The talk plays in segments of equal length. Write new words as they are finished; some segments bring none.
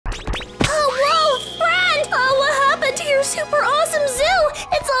super awesome zoo.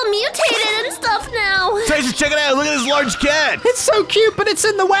 It's all mutated and stuff now. Tracer, check it out. Look at this large cat. It's so cute, but it's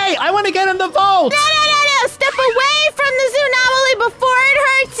in the way. I want to get in the vault. No. Step away from the Zoonomaly before it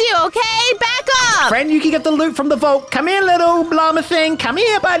hurts you, okay? Back up. Friend, you can get the loot from the vault. Come here, little llama thing. Come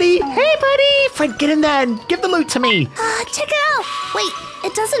here, buddy. Hey, buddy. Friend, get in there and give the loot to me. Check it out. Wait,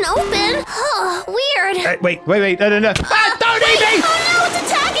 it doesn't open. Oh, weird. Wait. No. Ah, don't eat me! Oh no, it's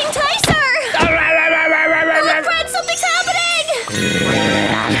attacking Tyser! Oh, Fred, something's happening!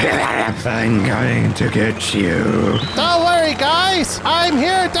 I'm going to get you. Don't worry, guys. I'm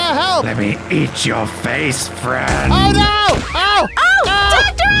here to help. Let me eat your face, friend. Oh, no! Oh!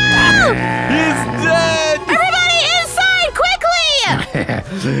 Dr. L! He's dead. Everybody inside, quickly!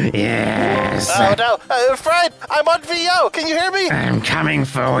 Yes. Oh, no. Fred, I'm on VO. Can you hear me? I'm coming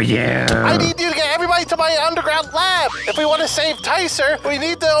for you. I need you to get everybody to my underground lab. If we want to save Tyser, we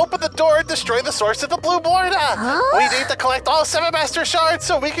need to open the door and destroy the source of the blue border. We need to collect all 7 master shards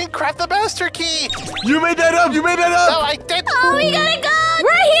so we can craft the master key. You made that up. No, I didn't. Oh, we gotta go!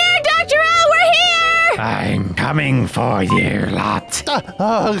 We're here, Dr. L! We're here! I'm coming for you, lot.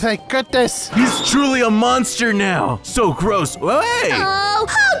 Oh, thank goodness. He's truly a monster now. So gross. Hey. Oh,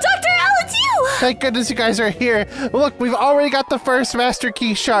 Dr. L, it's you! Thank goodness you guys are here. Look, we've already got the first master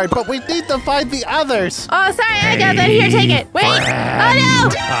key shard, but we need to find the others. Oh, sorry, I got that. Here, take it. Wait. Oh, no!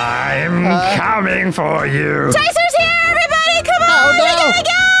 I'm coming for you. Tyser's here, everybody! Come on! Oh, no. We gotta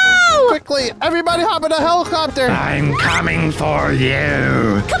go! Quickly, everybody hop in a helicopter. I'm coming for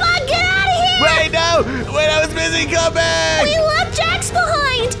you. Come on, get out of here! Wait, no. Wait, I was busy. Come back. We left Jax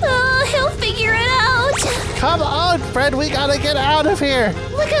behind. He'll figure it out. Come on, Fred, we gotta get out of here.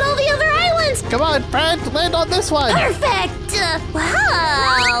 Look at all the other islands. Come on, Fred, land on this one. Perfect.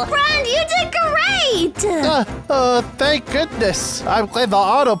 Wow. Friend, you did great. Thank goodness. I'm glad the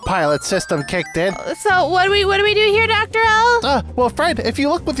autopilot system kicked in. So, what do we do here, Dr. L? Well, Fred, if you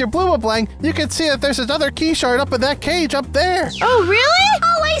look with your blue bling, you can see that there's another key shard up in that cage up there. Oh, really?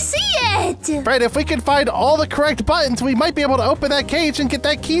 Oh, I see it. Fred, if we can find all the correct buttons, we might be able to open that cage and get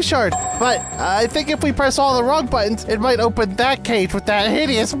that key shard. But I think if we press all the wrong buttons, it might open that cage with that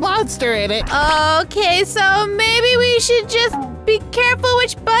hideous monster in it. Okay, so maybe we should just be careful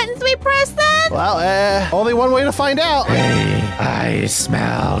which buttons we press then? Well, only one way to find out. Hey, I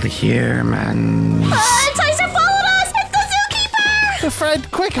smelled humans. Tyser followed us. It's the zookeeper.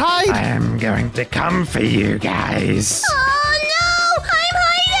 Fred, quick hide. I am going to come for you guys. Oh, no. I'm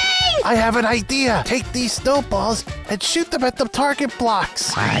hiding. I have an idea. Take these snowballs and shoot them at the target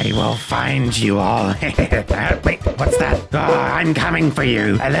blocks. I will find you all. Wait, what's that? Oh, I'm coming for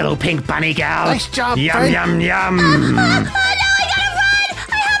you, a little pink bunny gal. Nice job, Yum, Fred. yum, yum. Oh, no, I gotta run.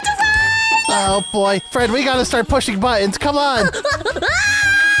 I have to run. Oh boy, Fred, we gotta start pushing buttons. Come on.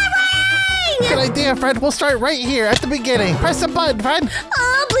 Good idea, Fred. We'll start right here at the beginning. Press the button, Fred.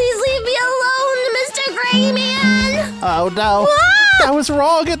 Oh, please leave me alone, Mr. Gray Man. Oh no. That was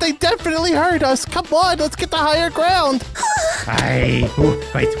wrong, and they definitely heard us. Come on, let's get to higher ground.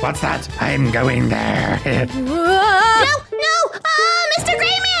 Wait, what's that? I'm going there. No, Mr.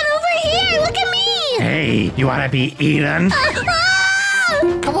 Gray Man, over here. Look at me. Hey, you wanna be eaten?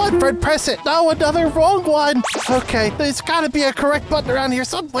 Come on, Fred, press it. No, another wrong one. Okay, there's gotta be a correct button around here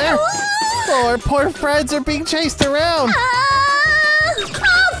somewhere. Oh, our poor friends are being chased around. Oh,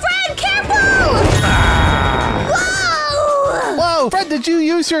 Fred, careful. Whoa. Whoa, Fred, did you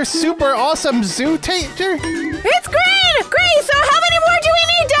use your super awesome zoo taser? It's green! Great! So how many more do we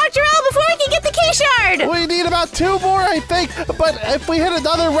need, Dr. L, before we can get the key shard? We need about 2 more, I think. But if we hit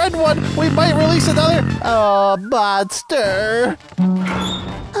another red one, we might release another monster.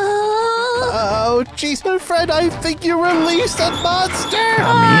 Oh, jeez, Fred, I think you released a monster.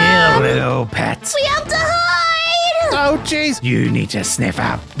 Come here, little pet. We have to hide. Oh, jeez. You need to sniff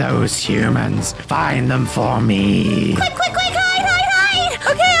out those humans. Find them for me. Quick, hide.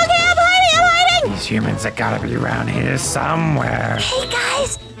 Okay, I'm hiding! These humans have gotta be around here somewhere. Hey,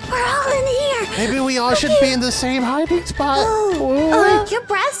 guys, we're all in here. Maybe we all should be in the same hiding spot. Oh, your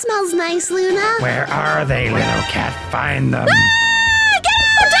breath smells nice, Luna. Where are they, little cat? Find them.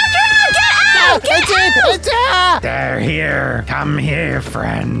 It's out! They're here. Come here,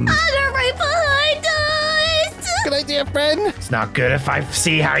 friend. They're right behind us. Good idea, friend. It's not good if I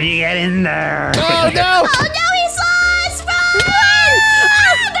see how you get in there. Oh, no. Oh, no, he saw us, Run!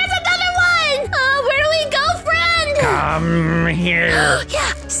 There's another one. Where do we go, friend? Come here.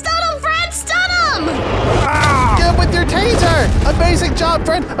 Yeah, stun him, friend, stun him. Get with your taser. Amazing job,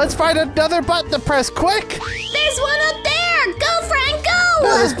 friend. Let's find another button to press quick. There's one up there. Go, friend, go.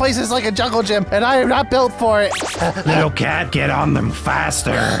 This place is like a jungle gym, and I am not built for it. Little cat, get on them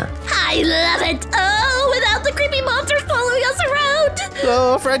faster. I love it. Oh, without about the creepy monsters following us around.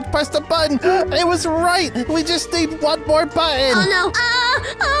 Oh, Fred, press the button. It was right. We just need one more button. Oh no.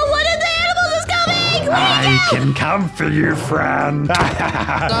 One of the animals is coming. I can come for you, friend.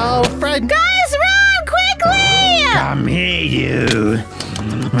 Oh, Fred. Guys, run quickly! Come here, you.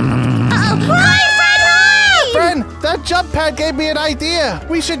 Hi, Fred, hi! Fred, that jump pad gave me an idea.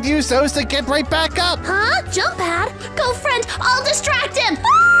 We should use those to get right back up. Huh? Jump pad? Go, friend. I'll distract him.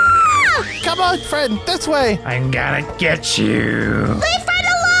 Come on, Fred, this way. I'm gonna get you. Leave Fred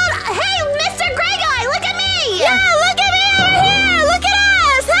alone. Hey, Mr. Gray Guy, look at me. Yeah, look at me over here! Look at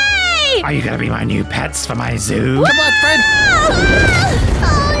us! Hey! Are you gonna be my new pets for my zoo? Come on, Fred.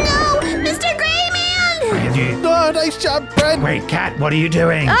 Oh no, Mr. Gray Man. Oh, nice job, Fred. Wait, Cat, what are you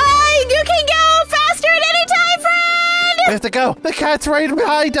doing? You can go faster at any time, friend! We have to go. The cat's right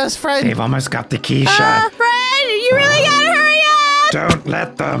behind us, Fred. They've almost got the key shut. Friend, you really gotta hurry up! Don't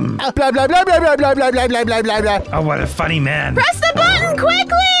let them. Blah, blah, blah, blah, blah, blah, blah, blah, blah, blah, blah, blah. Oh, what a funny man. Press the button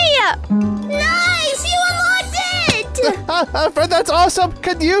quickly! Nice, you unlocked it. Fred, that's awesome.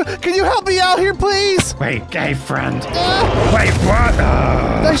 Can you help me out here, please? Wait, hey, friend. Wait, what?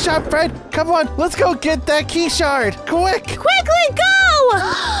 Nice job, Fred. Come on, let's go get that key shard. Quick. Quickly, go!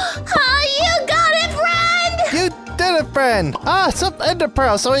 You got it, friend. You did it, friend. Some ender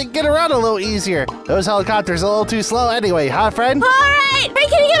pearls so we can get around a little easier. Those helicopters are a little too slow anyway, huh, friend? All right. Hey,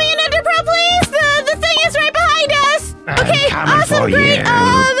 can you give me an ender pearl, please? The thing is right behind us. Okay, coming awesome, for great. you.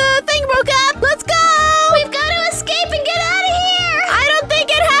 The thing broke up. Let's go. We've got to escape and get out of here. I don't think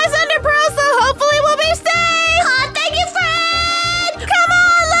it has ender pearls, so hopefully we'll be safe. Thank you, friend. Come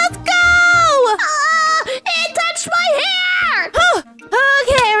on, let's go. It touched my hair. Okay. Oh,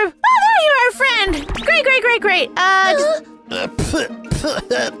 there you are, friend. Great.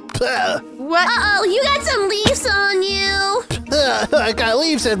 What? Uh-oh, you got some leaves on you. I got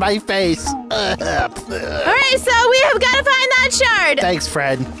leaves in my face. All right, so we have got to find that shard. Thanks,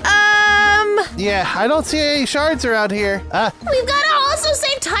 Fred. Yeah, I don't see any shards around here. We've got to also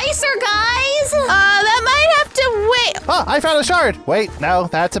save Tyser, guys. That might have to wait. Oh, I found a shard. Wait, no,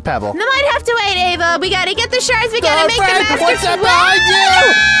 that's a pebble. That might have to wait, Ava. We gotta get the shards. We gotta make Fred, the master. what's that behind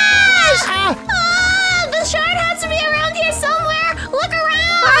you? The shard has to be around here somewhere. Look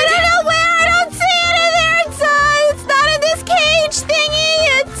around. I don't know where. I don't see it in there. It's not in this cage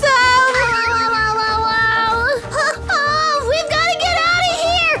thingy. It's We've got to get out of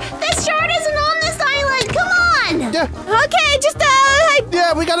here. This shard isn't on this island. Come on. okay. Just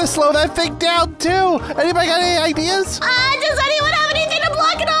Yeah, we gotta slow that thing down too. Anybody got any ideas? Does anyone have anything to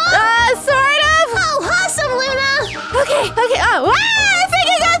block it off? sort of. Oh, awesome, Luna. Okay. Oh, wow! I think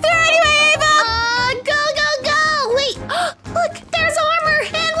I got through anyway, Ava. Go. Wait, look, there's armor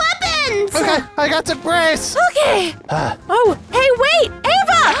and weapons. Okay, I got some grass. Okay. Oh, hey, wait,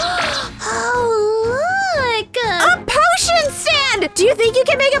 Ava! Oh, look. A potion stand! Do you think you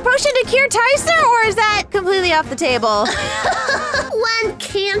can make a potion to cure Tyser, or is that completely off the table? When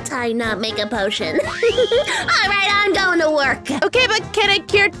can't I not make a potion? All right, I'm going to work. Okay, but can it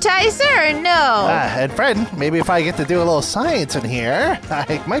cure Tyser or no? And friend, maybe if I get to do a little science in here,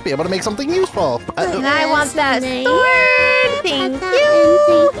 I might be able to make something useful. And I want that Nice. sword. Thank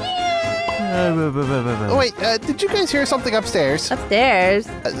you. Oh, wait, did you guys hear something upstairs? Upstairs.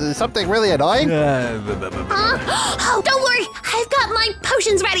 Something really annoying? Oh, don't worry. I've got my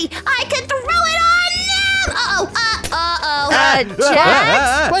potions ready. I can throw it on them.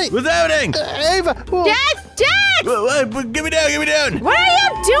 Jax? Wait, What's happening? Ava! Jax! Give me down! What are you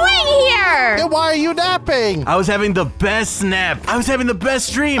doing here? Why are you napping? I was having the best snap. I was having the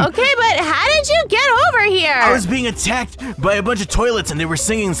best dream. Okay, but how did you get over here? I was being attacked by a bunch of toilets and they were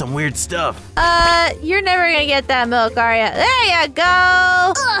singing some weird stuff. You're never gonna get that milk, are you? There you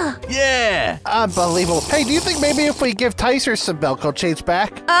go. Yeah. Unbelievable. Hey, do you think maybe if we give Tyser some milk, he'll change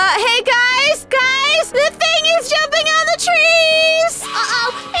back? Hey guys, the thing is jumping on the trees.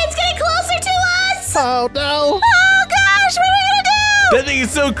 It's getting closer to us. Oh, no. Oh gosh, what are we gonna do? That thing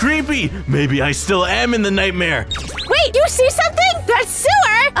is so creepy. Maybe I still am in the nightmare. Wait, you see something? That sewer.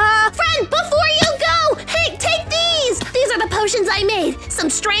 Friend, before you go, hey, take these. These are the potions I made. Some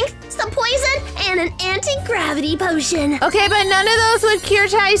strength, some poison, and an anti-gravity potion. Okay, but none of those would cure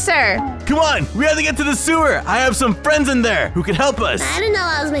Tyser. Come on, we have to get to the sewer. I have some friends in there who can help us. I didn't know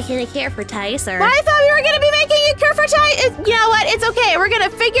I was making a cure for Tyser. But I thought we were gonna be making a cure for Tyser. You know what? It's okay. We're gonna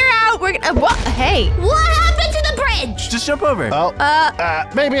figure out. Hey. What happened to the bridge? Just jump over. Oh,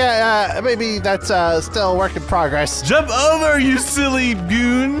 maybe that's still a work in progress. Jump over, you silly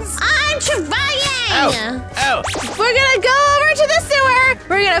goons. I'm trying. Ow. We're gonna go over to the sewer.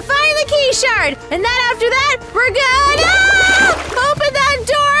 We're gonna find the key shard, and then after that, we're gonna open that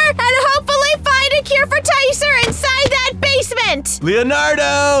door and hopefully find a cure for Tyser.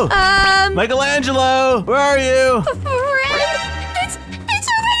 Leonardo! Michelangelo! Where are you? Friend, it's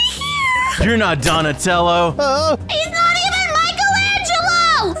already here. You're not Donatello. He's not even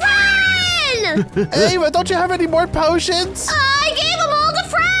Michelangelo! Run! Ava, don't you have any more potions? I gave them all to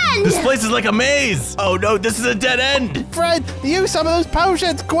Friend. This place is like a maze. Oh no, this is a dead end. Fred, use some of those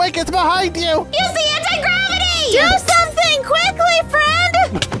potions. Quick, it's behind you. Use the anti-gravity! Do something quickly,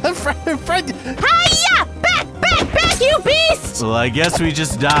 friend! Fred. Hiya! Back, you beast! Well, I guess we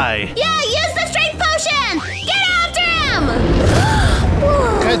just die. Yeah, use the strength potion! Get after him!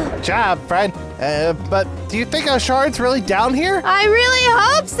 Good job, Fred. But do you think our shard's really down here? I really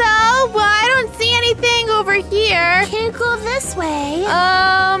hope so, but I don't see anything over here. Can't go this way.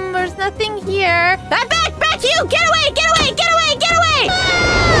 There's nothing here. Back, you! Get away!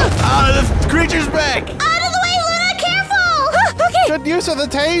 Ah, the creature's back. Out of the way, Luna! Careful! Okay. Good use of the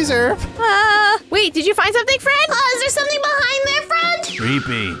taser. Wait, did you find something, friend? Is there something behind there, Friend?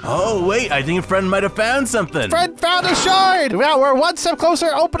 Creepy. Oh, wait, I think a friend might have found something. Fred found a shard. Well, we're one step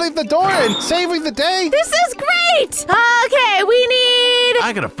closer opening the door and saving the day. This is great! Okay, we need...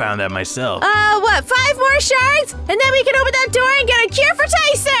 I could have found that myself. 5 more shards? And then we can open that door and get a cure for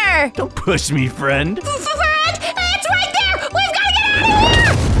Tyser! Don't push me, friend. Friend, it's right there! We've got to get out of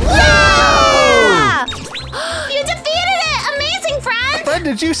here! Yeah! You defeated it! Amazing, Friend! Fred,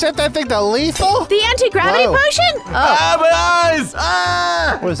 did you set that thing to lethal? The anti-gravity Whoa. potion? Oh. Ah, my eyes!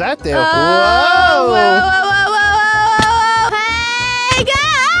 Ah! What does that do? Whoa. Hey,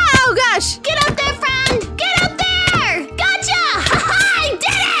 oh gosh! Get up there, Friend! Get up there! Gotcha! I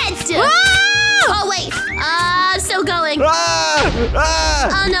did it! Whoa! Oh, wait. Still going. Ah!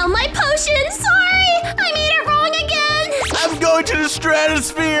 Ah! Oh, no, my potion! Sorry! I made it wrong again! I'm going to the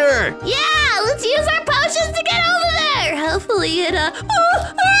stratosphere! Yeah, let's use our potions to get over there! Hopefully it,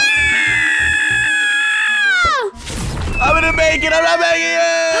 I'm gonna make it! I'm not making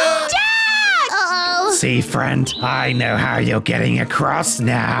it! Jack! Uh-oh. See, friend, I know how you're getting across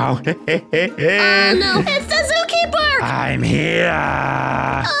now. Oh, no, it's the zookeeper! I'm here.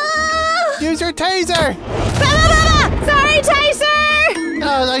 Use your taser. Sorry, Tyser!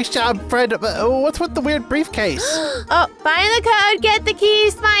 Oh, nice job, Fred. What's with the weird briefcase? Oh, find the code, get the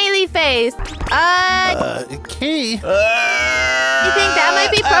key, smiley face. Key? You think that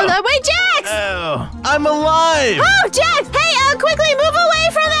might be wait, Jax! Oh, I'm alive! Oh, Jax! Hey, quickly move away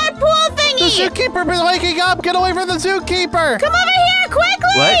from that pool The thingy! zookeeper is waking up. Get away from the zookeeper. Come over here,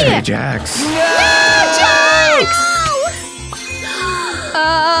 quickly! What? Hey, Jax. Jax!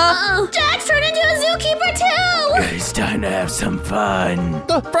 Jax turned into a zookeeper too! It's time to have some fun.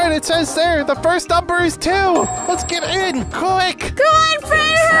 Fred, it says there, the first number is 2. Let's get in, quick. Go on,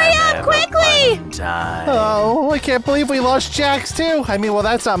 Fred, hurry up, quickly! Time. Oh, I can't believe we lost Jax too. I mean, well,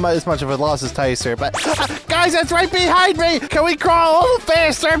 that's not as much of a loss as Tyser, but guys, that's right behind me. Can we crawl a little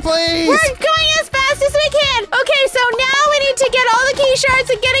faster, please? We're going as fast as we can. Okay, so now we need to get all the key shards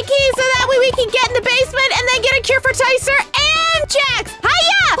and get a key so that way we can get in the basement and then get a cure for Tyser and Jax.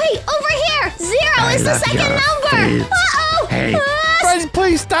 Hiya! Wait, over here! 0 is the love second your number! feet. Uh-oh! Hey. Fred,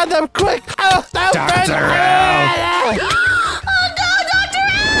 please stand up quick. Oh, no, Fred. Dr. L. Oh no, Dr.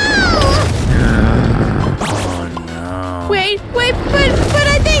 L! Oh no. Wait, but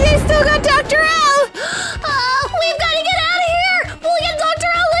I think they still got Dr. L. We've got to get out of here! We'll get Dr.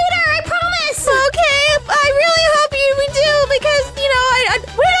 L later, I promise! Okay, I really hope we do because, you know,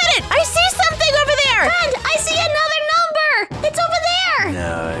 wait a minute! I see something over there! Friend, I see another number! It's over there!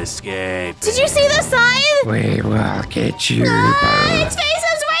 No escape. Did you see the sign? We will get you Its both. face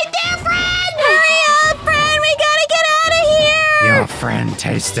is right there, friend! Hurry up, friend! We gotta get out of here! Your friend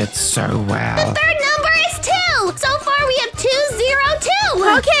tasted so well. Third number is 2! So far we have 202!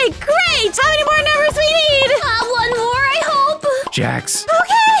 Okay, great! How many more numbers we need? One more, I hope! Jax,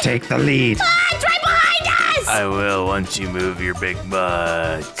 Okay! take the lead. It's right behind us! I will once you move your big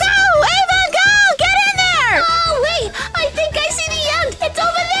butt. Go, Ava, go! Get in there! Oh, wait! I think I see the end! It's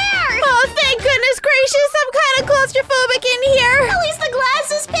over there! Oh, thank goodness gracious! I'm kind of claustrophobic in here. At least the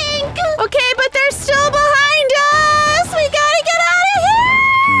glass is pink! Okay, but they're still behind us. We gotta get out of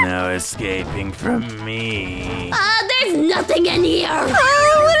here. No escaping from me. There's nothing in here! Oh,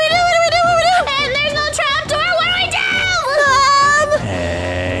 what do we do? And there's no trapdoor! What do I do?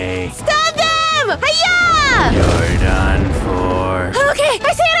 Hey, Stop them! Hiya! you're done for. Okay,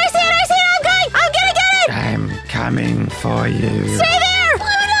 I see it! I'm going! I'm gonna get it! I'm coming for you. Stay there!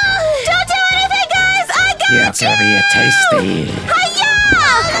 Luna! Don't do anything, guys! I got You're you! gonna be a tasty. Hiya!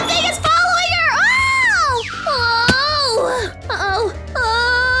 The thing is following her!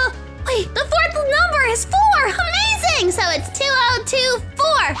 Wait, the fourth number is 4! Amazing! So it's 2024!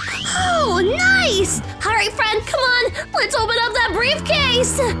 Oh, Oh, nice! All right, friend, come on. Let's open up that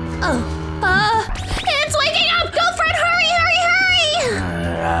briefcase. Oh, it's waking up! Go, friend, hurry!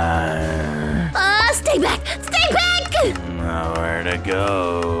 Stay back! Stay back! Nowhere to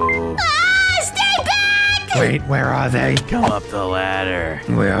go. Stay back! Wait, where are they? Come up the ladder.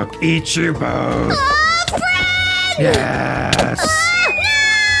 We'll eat you both. Friend! Yes. No!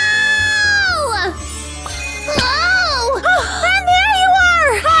 Oh! Friend, there you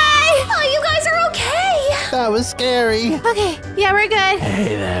are! Hi! Oh, you guys are okay. That was scary. Okay, yeah, we're good.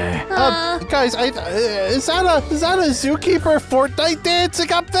 Hey there. Guys, is that a zookeeper Fortnite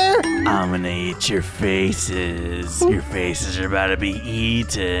dancing up there? I'm gonna eat your faces. Your faces are about to be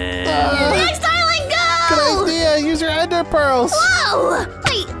eaten. Next island, go! Good idea. Use your ender pearls. Whoa!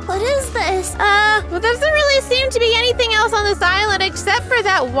 Wait, what is this? Well, there doesn't really seem to be anything else on this island except for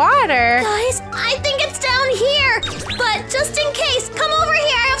that water. Guys, I think it's down here. But just in case, come over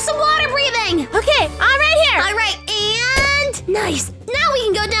here. I have some water breathing. Okay, I'm right here. All right, and nice. Now we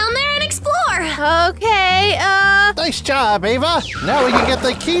can go down there and explore. Okay, Nice job, Ava. Now we can get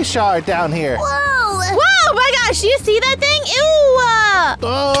the key shard down here. Whoa! Whoa, my gosh, do you see that thing? Ew!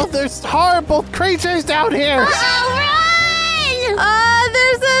 Oh, there's horrible creatures down here. Run!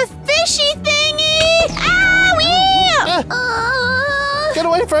 There's a fishy thingy! Owie! Get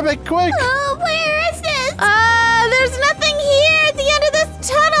away from it, quick. Where is this? There's nothing here at the end of this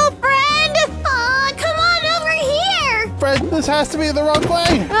tunnel, friend! Come on over here. Fred, this has to be the wrong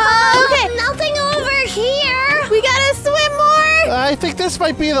way. Okay, Nothing over here. we gotta swim more! I think this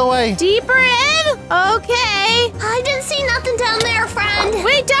might be the way. Deeper in? Okay. I didn't see nothing down there, friend.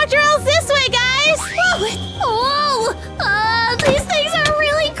 Wait, Dr. L's this way, guys! Whoa! These things are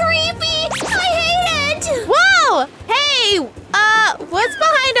really creepy. I hate it. Whoa! Hey, what's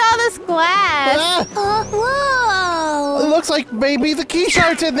behind all this glass? Whoa! It looks like maybe the key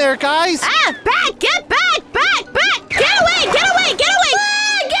shard's in there, guys. Back! Get back! Back! Get away! Get away! Get away!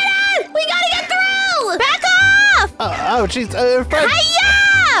 Get out! We gotta get through. Back off! Oh, jeez. Fred,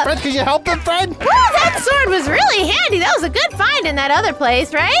 Hiya! Fred, can you help them, Fred? Woo, that sword was really handy. That was a good find in that other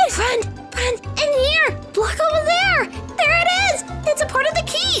place, right? Friend, in here. Look over there. There it is. It's a part of the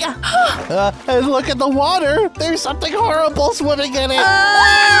key. And look at the water. There's something horrible swimming in it. What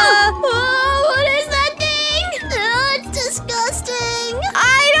is that thing? It's disgusting.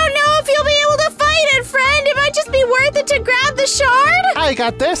 I don't know if you'll be able to fight it, friend. It might just be worth it to grab the shard. I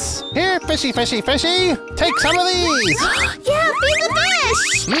got this. Here, fishy, fishy, fishy. Take some of these. Yeah, feed the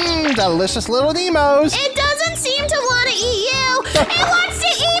fish. Mmm, delicious little Nemos. It doesn't seem to want to eat you. It wants to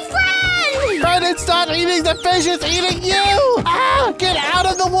eat friend. Fred, it's not eating the fish, it's eating you. Get out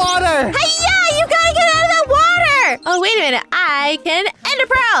of the water. Hiya! You gotta get out of that water. Oh, wait a minute. I can ender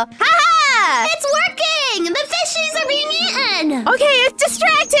pearl. Ha-ha! It's working. The fishies are being eaten. Okay, it's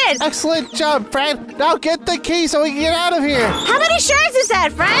distracted. Excellent job, Fred. Now get the key so we can get out of here. How many shards is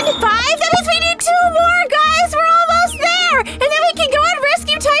that, friend? 5? That means we need 2 more, guys. We're almost there. And then we can go and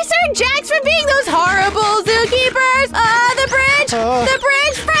rescue Tyser and Jax from being those horrible zookeepers. The bridge. The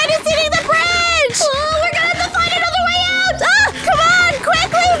bridge. Friend is hitting the bridge. We're gonna have to find another way out. Come on,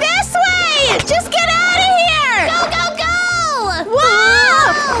 quickly this way. Just get out of here. Go!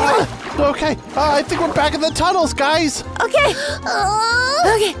 Whoa. Okay, I think we're back in the tunnels, guys. Okay.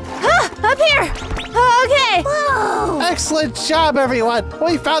 Okay. Up here. Okay. Whoa! Excellent job, everyone.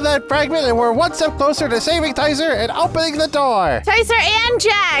 We found that fragment and we're one step closer to saving Tyser and opening the door. Tyser and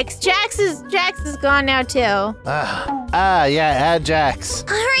Jax. Jax is gone now too. Yeah, and Jax. All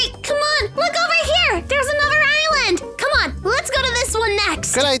right, come on. Look over here. There's another island. Come on, let's go to this one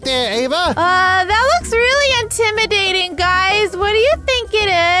next. Good idea, Ava. That looks really intimidating, guys. What do you think it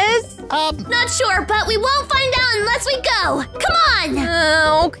is? Not sure, but we won't find out unless we go. Come on.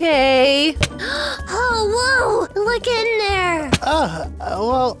 Okay. Oh, whoa. Look in there.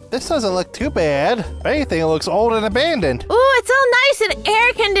 Well, this doesn't look too bad. If anything, it looks old and abandoned. Ooh, it's all nice and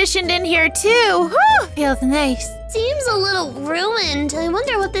air conditioned in here too. Whew, feels nice. Seems a little ruined. I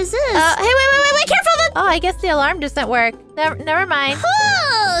wonder what this is. Hey, wait, careful! Oh, I guess the alarm doesn't work. Never mind.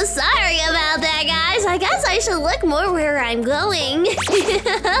 Oh, sorry about that, guys. I guess I should look more where I'm going.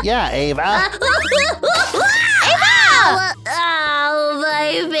 Yeah, Ava. Oh,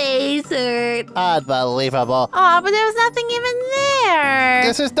 my face hurts. Unbelievable. Oh, but there was nothing even there.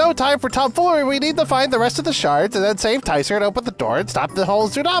 This is no time for tomfoolery. We need to find the rest of the shards and then save Tyser and open the door and stop the whole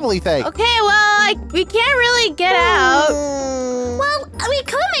Zoonomaly thing. Okay, well, we can't really get out. Well, we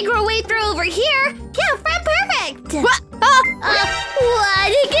could make our way through over here. Yeah, perfect. What? Why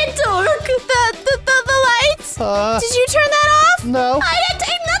did it get dark? The lights? Uh, Did you turn that off? no. I didn't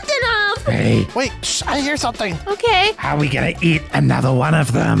take nothing off. Hey, Hey, Wait, shh, I hear something. Okay. how are we gonna eat another one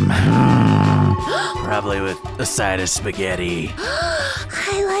of them? Probably with a side of spaghetti.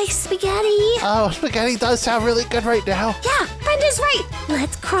 I like spaghetti. Oh, spaghetti does sound really good right now. Yeah, friend is right.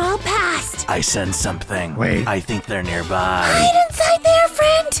 Let's crawl past. I sense something. Wait. I think they're nearby. Hide inside there,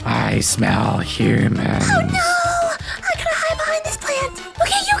 friend. I smell humans. Oh no! I gotta hide behind this plant.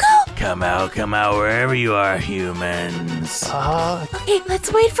 Okay, you go. Come out, wherever you are, humans. Okay,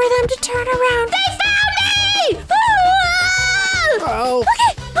 let's wait for them to turn around. They found me! Ah! Oh,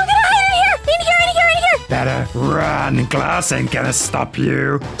 Okay, I'm gonna hide in here. In here. Better run. Glass ain't gonna stop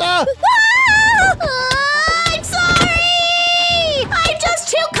you. ah, I'm sorry! I'm just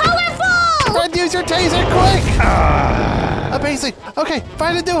too colorful! Fred, use your taser, quick! Amazing. Okay,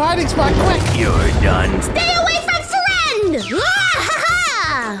 find a new hiding spot, quick! You're done. Stay away from friend!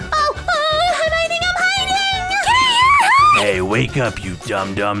 Oh, I'm hiding! Hey, wake up, you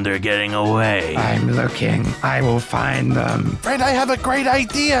dum-dum. They're getting away. I'm looking. I will find them. Fred, I have a great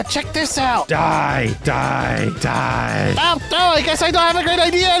idea. Check this out. Die. Oh, I guess I don't have a great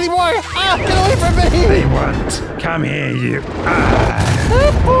idea anymore. Ah, get away from me! They won't. Come here, you.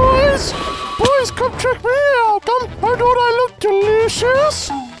 Hey, boys! Boys, come check me out. Don't I look delicious?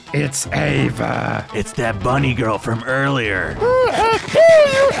 It's Ava. It's that bunny girl from earlier. You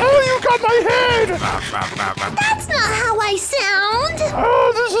got my head! That's not how I sound!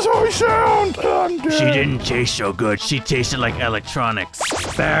 Oh, this is how I sound! I'm dead. She didn't taste so good. She tasted like electronics.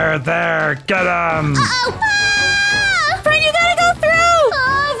 There. Get 'em. Oh! Ah! Friend, you gotta go through.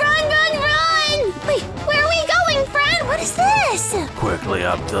 Oh, run! Wait, where are we going, friend? What is this? Quickly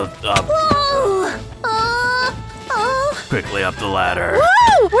up the quickly up the ladder.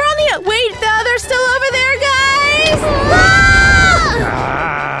 Woo! We're on the. Wait, they're still over there, guys.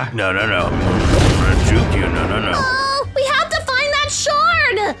 No. I'm gonna juke you. No. Oh, we have to find that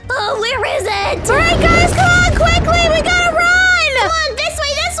shard! Oh, where is it? All right, guys, come on, quickly. We gotta run. Come on, this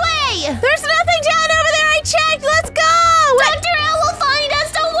way! There's nothing down over there. I checked. Let's go. Dr. L will find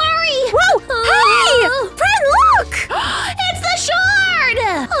us, don't worry! Whoa! Hey, friend, look. It's the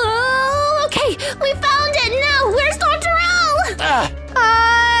shard! Oh, okay, we found it! Now, where's Dr. L?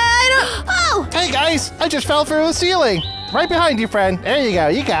 I don't. Oh! Hey, guys, I just fell through the ceiling. Right behind you, friend. There you go.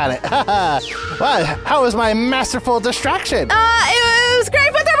 You got it. Well, how was my masterful distraction? It was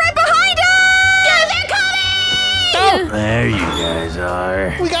great, but they're right behind us. They're coming! Oh, There you guys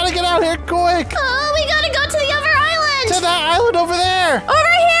are. we gotta get out here quick. Oh, we gotta go to the other island! To that island over there.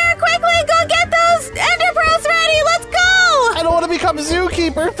 Over here, quickly, go get those ender pearls ready. Let's go. I don't want to become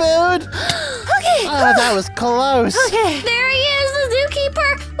zookeeper food. Okay. Oh, that was close. Okay. There he is, the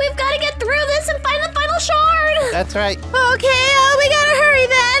zookeeper! We've gotta get through this and find the final shard! That's right. Okay, we gotta hurry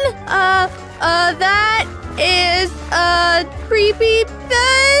then. That is, creepy.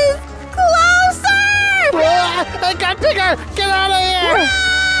 Closer! It got bigger. Get out of here.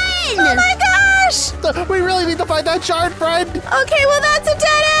 Oh my gosh! We really need to find that shard, friend. Okay, well that's a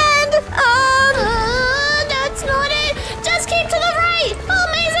dead end. That's not it! Just keep to the right! All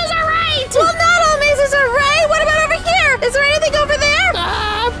mazes are right! Well, not all mazes are right. What about over here? Is there anything over there?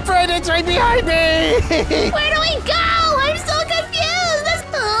 Friend, it's right behind me. Where do we go? I'm so confused!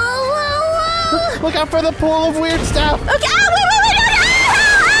 Whoa! Look out for the pool of weird stuff. Okay. Wait,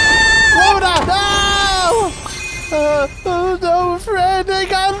 Luna, no! Oh no, friend, they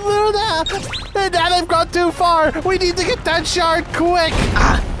got Luna. And now they've gone too far. We need to get that shard quick.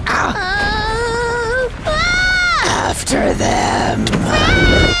 After them.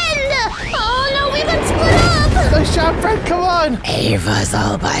 Oh no, we've been split up! Nice job, friend. Come on. Ava's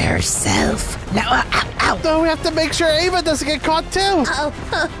all by herself. Now, No, we have to make sure Ava doesn't get caught too. Oh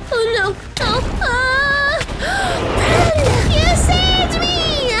no! Friend, you saved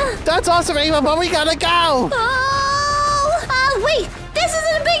me! That's awesome, Ava, but we gotta go. Wait! This is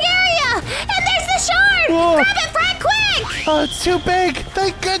a big area! And there's the shard! Whoa. Grab it, Fred, quick! Oh, it's too big.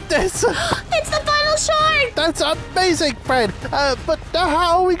 Thank goodness. It's the final shard! That's amazing, friend. But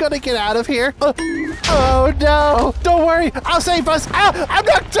how are we gonna get out of here? Oh no! Don't worry, I'll save us. I'm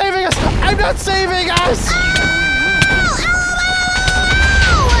not saving us. I'm not saving us.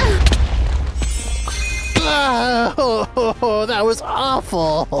 Oh, that was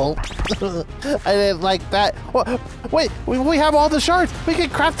awful. I didn't like that. Wait, we have all the shards. We can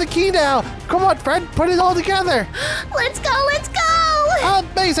craft the key now. Come on, friend, put it all together. Let's go!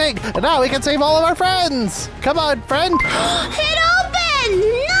 Amazing! Now we can save all of our friends. Come on, friend. It opened!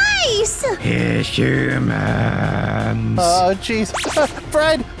 Nice! here, humans. Oh, jeez.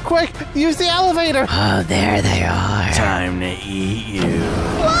 Fred, quick, use the elevator. Oh, there they are. Time to eat you.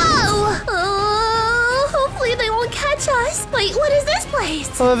 Whoa! Hopefully they won't catch catch us. Wait, what is this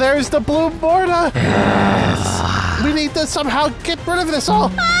place? Oh, there's the blue border. We need to somehow get rid of this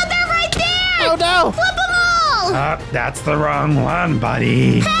all. Oh, they're right there! Oh, no. Flip them all! That's the wrong one,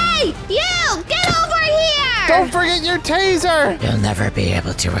 buddy. Hey, you! Get over here! Don't forget your taser. You'll never be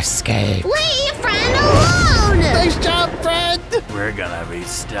able to escape. Leave friend alone! Nice job, friend. We're gonna be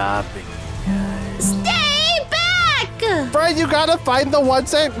stopping you guys. Stay back! Friend, you gotta find the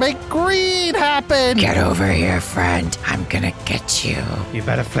ones that make green happen. Get over here, friend. I'm gonna get you. You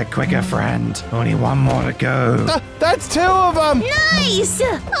better flick quicker, friend. Only one more to go. That's 2 of them. Nice! It's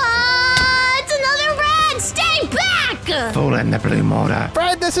another red! Stay back! Fall in the blue mortar.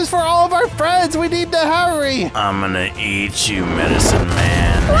 Friend, this is for all of our friends. We need to hurry. I'm gonna eat you, medicine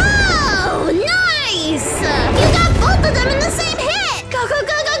man. Whoa! Nice! You got both of them in the same hit! Go, go,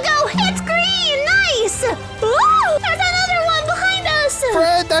 go, go, go! It's green! Nice! Ooh! There's another one behind us!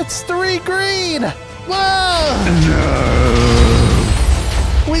 Friend, that's 3 green. Whoa! No.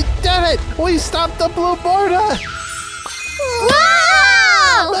 We did it. We stopped the blue border.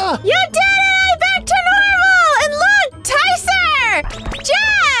 Wow! You did it! Back to normal! And look, Tyser!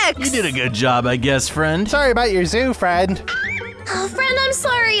 Jax! You did a good job, I guess, friend. Sorry about your zoo, friend. Oh, friend, I'm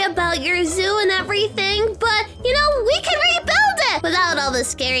sorry about your zoo and everything, but, you know, we can rebuild it without all the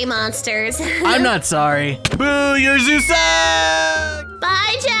scary monsters. I'm not sorry. Boo, your zoo sucks!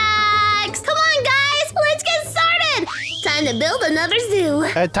 Bye, Jax! Come on, guys! Let's get started! Time to build another zoo.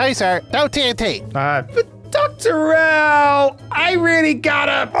 Tyser, no TNT. But Dr. Al, I really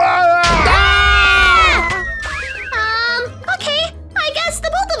gotta. Okay. I guess the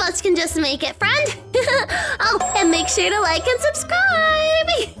both of us can just make it, friend. Oh, and make sure to like and subscribe.